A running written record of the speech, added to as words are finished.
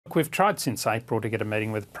We've tried since April to get a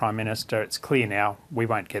meeting with the Prime Minister. It's clear now we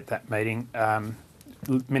won't get that meeting.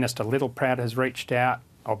 Minister Littleproud has reached out.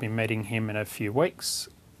 I'll be meeting him in a few weeks.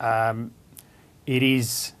 It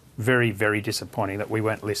is very, very disappointing that we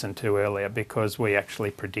weren't listened to earlier, because we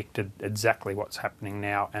actually predicted exactly what's happening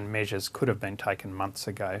now, and measures could have been taken months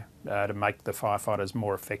ago to make the firefighters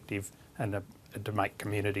more effective and to make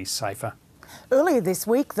communities safer. Earlier this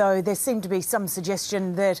week, though, there seemed to be some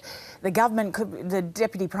suggestion that the government, the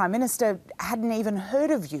Deputy Prime Minister, hadn't even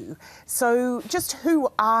heard of you. So just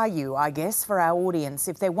who are you, I guess, for our audience,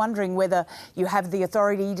 if they're wondering whether you have the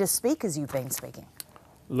authority to speak as you've been speaking?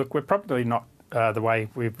 Look, we're probably not the way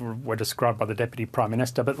we were described by the Deputy Prime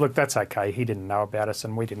Minister, but look, that's okay. He didn't know about us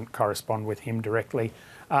and we didn't correspond with him directly.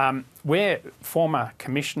 We're former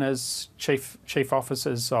commissioners, chief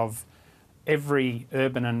officers of every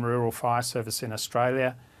urban and rural fire service in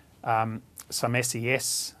Australia, some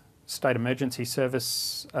SES, State Emergency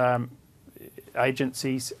Service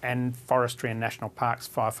agencies, and forestry and national parks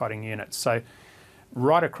firefighting units. So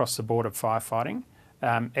right across the board of firefighting,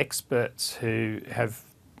 experts who have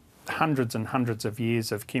hundreds and hundreds of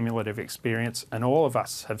years of cumulative experience, and all of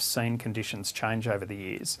us have seen conditions change over the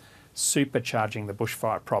years, supercharging the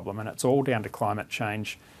bushfire problem, and it's all down to climate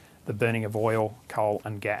change, the burning of oil, coal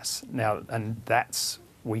and gas. Now, and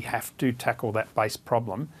we have to tackle that base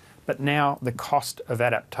problem, but now the cost of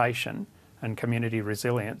adaptation and community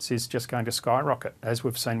resilience is just going to skyrocket, as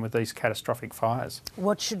we've seen with these catastrophic fires.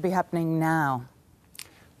 What should be happening now?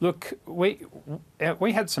 Look, we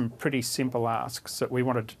had some pretty simple asks that we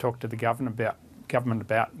wanted to talk to the government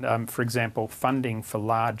about. For example, funding for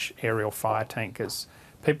large aerial fire tankers.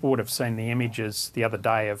 People would have seen the images the other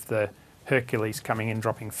day of the Hercules coming in,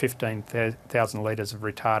 dropping 15,000 litres of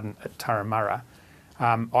retardant at Turramurra.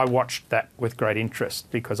 I watched that with great interest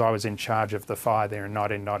because I was in charge of the fire there in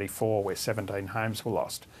 1994 where 17 homes were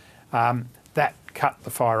lost. That cut the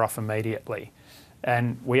fire off immediately.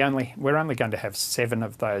 And we're only going to have 7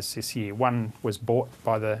 of those this year. One was bought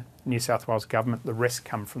by the New South Wales government. The rest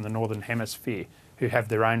come from the Northern Hemisphere, who have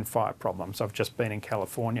their own fire problems. I've just been in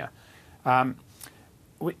California.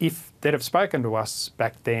 If they'd have spoken to us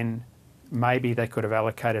back then, maybe they could have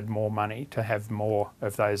allocated more money to have more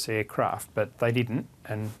of those aircraft, but they didn't,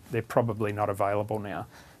 and they're probably not available now.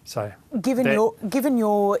 So, given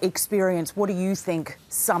your experience, what do you think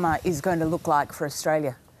summer is going to look like for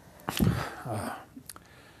Australia?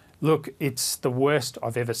 Look, it's the worst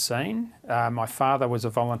I've ever seen. My father was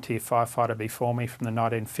a volunteer firefighter before me from the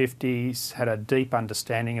 1950s, had a deep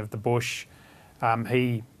understanding of the bush.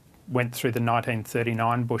 He went through the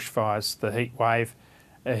 1939 bushfires, the heat wave.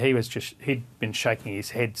 He'd been shaking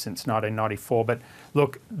his head since 1994. But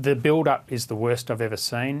look, the build-up is the worst I've ever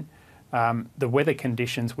seen. The weather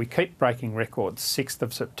conditions, we keep breaking records. 6th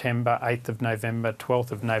of September, 8th of November,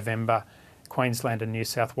 12th of November, Queensland and New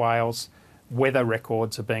South Wales. Weather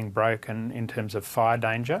records are being broken in terms of fire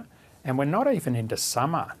danger, and we're not even into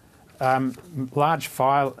summer. Large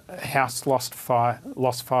lost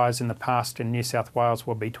fires in the past in New South Wales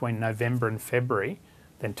were between November and February.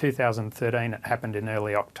 Then 2013, it happened in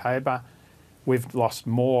early October. We've lost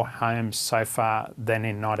more homes so far than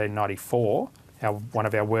in 1994, one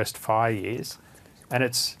of our worst fire years, and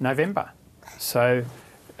it's November. So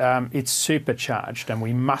it's supercharged, and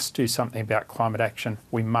we must do something about climate action.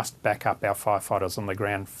 We must back up our firefighters on the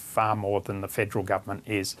ground far more than the federal government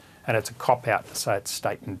is. And it's a cop-out to say it's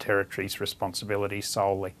state and territory's responsibility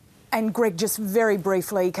solely. And Greg, just very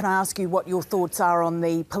briefly, can I ask you what your thoughts are on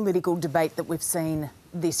the political debate that we've seen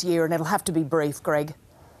this year? And it'll have to be brief, Greg.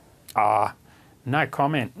 No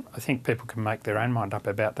comment. I think people can make their own mind up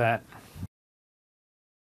about that.